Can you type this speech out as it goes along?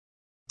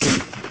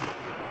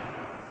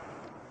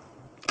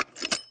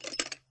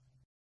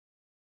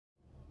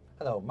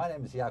Hello, my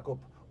name is Jakub.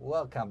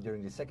 Welcome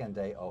during the second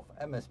day of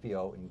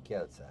MSPO in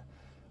Kielce.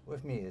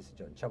 With me is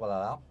John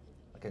Chabalala,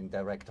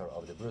 director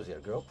of the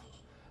Bruzier Group,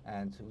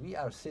 and we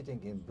are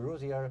sitting in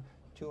Bruzier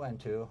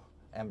 212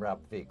 MRAP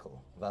vehicle,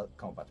 well,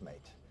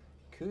 Combatmate.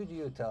 Could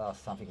you tell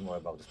us something more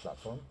about this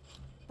platform?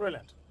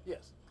 Brilliant,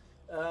 yes.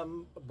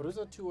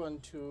 Bruzier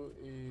 212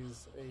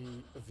 is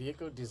a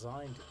vehicle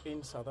designed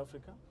in South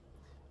Africa.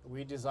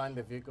 We designed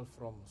the vehicle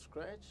from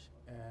scratch,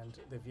 and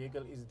the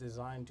vehicle is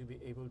designed to be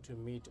able to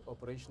meet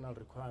operational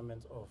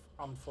requirements of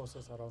armed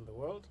forces around the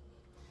world.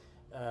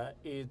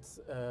 Its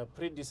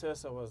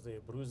predecessor was the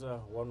Bruzier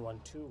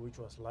 112, which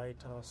was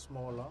lighter,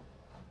 smaller,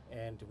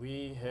 and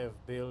we have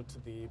built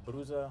the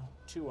Bruzier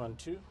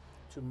 212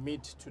 to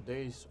meet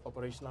today's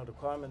operational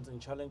requirements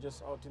and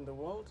challenges out in the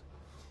world,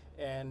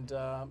 and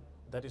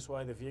that is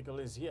why the vehicle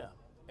is here.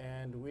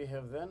 And we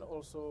have then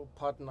also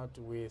partnered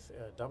with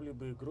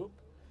WB Group,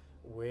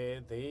 where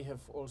they have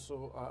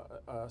also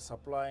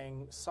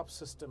supplying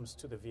subsystems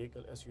to the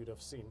vehicle, as you'd have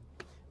seen.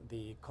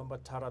 The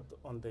combat turret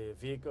on the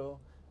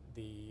vehicle,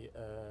 the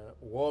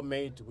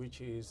Warmate, which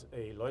is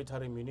a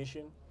loitering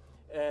munition,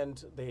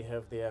 and they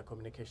have their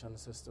communication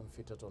system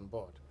fitted on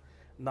board.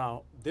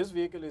 Now, this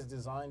vehicle is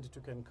designed to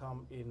can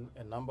come in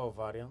a number of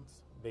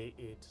variants, be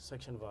it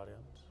section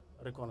variant,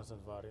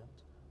 reconnaissance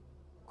variant,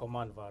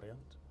 command variant,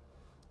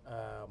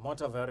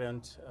 motor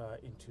variant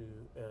into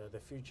the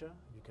future.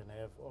 You can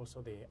have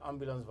also the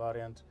ambulance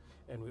variant,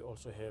 and we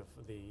also have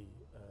the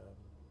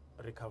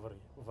recovery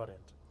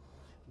variant.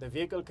 The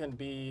vehicle can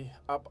be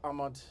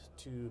up-armored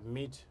to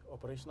meet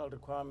operational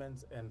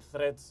requirements and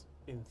threats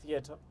in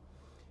theater.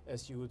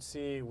 As you would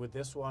see with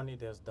this one,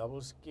 it has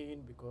double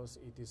skin because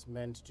it is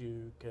meant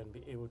to can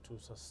be able to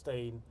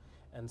sustain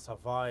and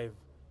survive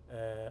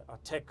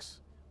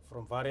attacks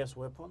from various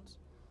weapons.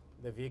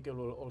 The vehicle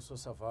will also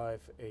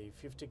survive a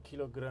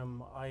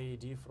 50-kilogram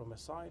IED from a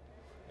side,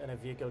 and a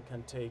vehicle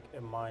can take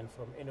a mine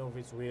from any of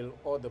its wheel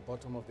or the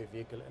bottom of the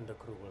vehicle, and the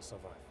crew will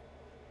survive.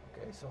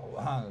 Okay, so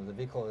the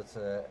vehicle is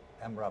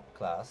MRAP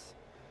class.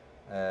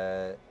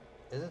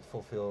 Is it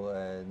fulfill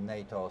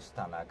NATO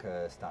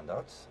STANAG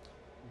standards?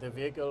 The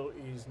vehicle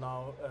is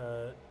now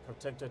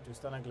protected to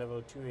STANAG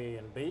level 2A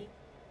and B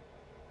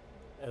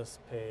as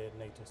per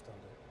NATO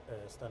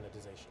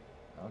standardization.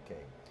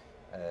 Okay.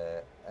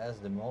 As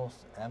the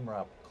most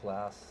MRAP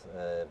class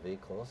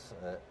vehicles,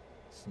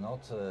 it's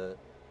not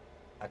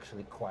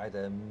actually quite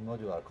a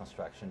modular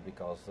construction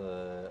because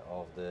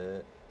of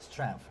the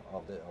strength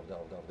of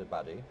the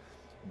body,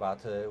 but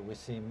we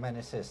see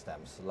many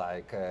systems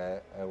like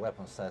a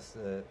weapon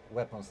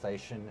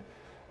station,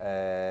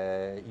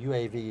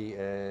 UAV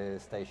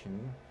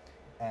station,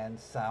 and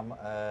some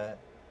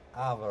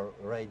other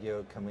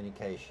radio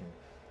communication.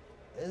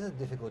 Is it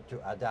difficult to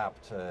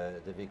adapt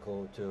the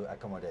vehicle to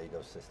accommodate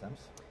those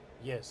systems?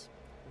 Yes.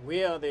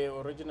 We are the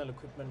original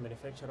equipment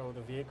manufacturer of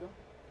the vehicle,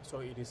 so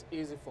it is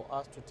easy for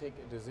us to take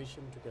a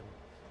decision to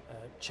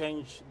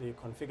change the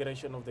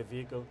configuration of the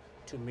vehicle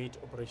to meet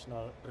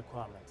operational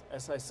requirements.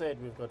 As I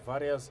said, we've got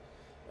various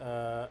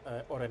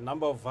or a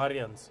number of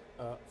variants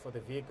for the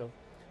vehicle.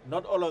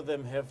 Not all of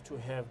them have to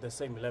have the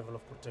same level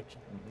of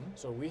protection. Mm-hmm.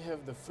 So we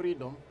have the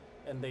freedom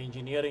and the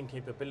engineering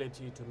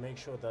capability to make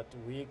sure that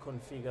we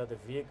configure the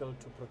vehicle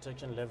to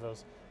protection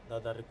levels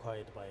that are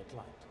required by a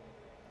client.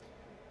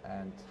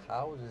 And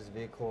how this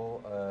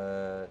vehicle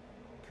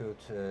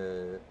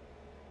could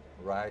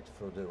ride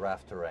through the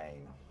rough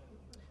terrain?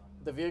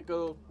 The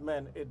vehicle,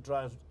 man, it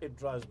drives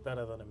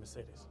better than a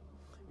Mercedes.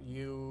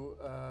 You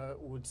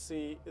would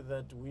see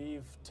that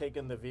we've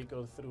taken the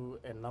vehicle through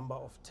a number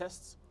of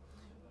tests,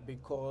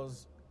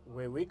 because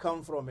where we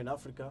come from in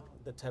Africa,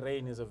 the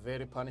terrain is a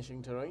very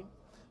punishing terrain.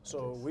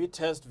 So we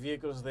test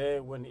vehicles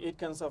there. When it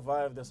can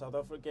survive the South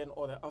African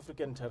or the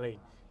African terrain,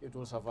 it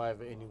will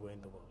survive anywhere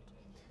in the world.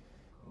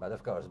 But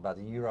of course, but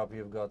in Europe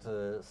you've got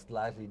a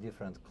slightly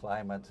different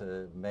climate,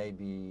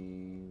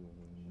 maybe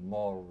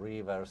more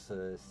rivers,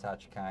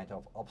 such kind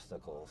of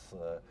obstacles.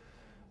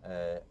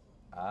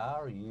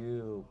 Are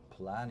you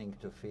planning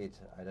to fit,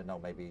 I don't know,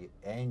 maybe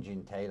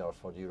engine tailors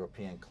for the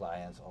European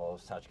clients or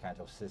such kind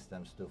of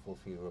systems to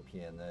fulfill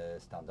European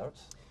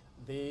standards?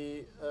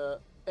 The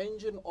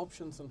engine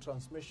options and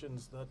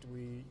transmissions that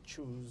we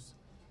choose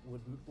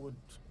would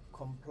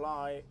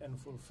comply and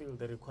fulfill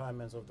the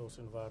requirements of those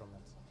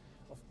environments.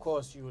 Of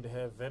course, you would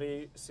have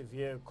very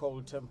severe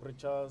cold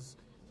temperatures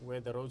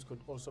where the roads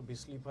could also be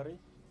slippery,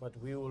 but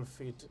we will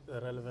fit the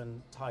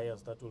relevant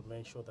tires that will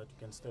make sure that you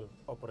can still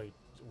operate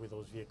with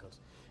those vehicles.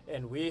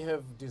 And we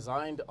have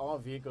designed our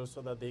vehicles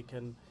so that they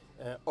can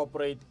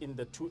operate in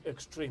the two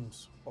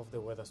extremes of the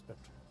weather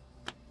spectrum.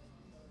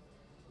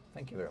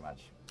 Thank you very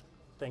much.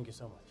 Thank you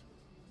so much.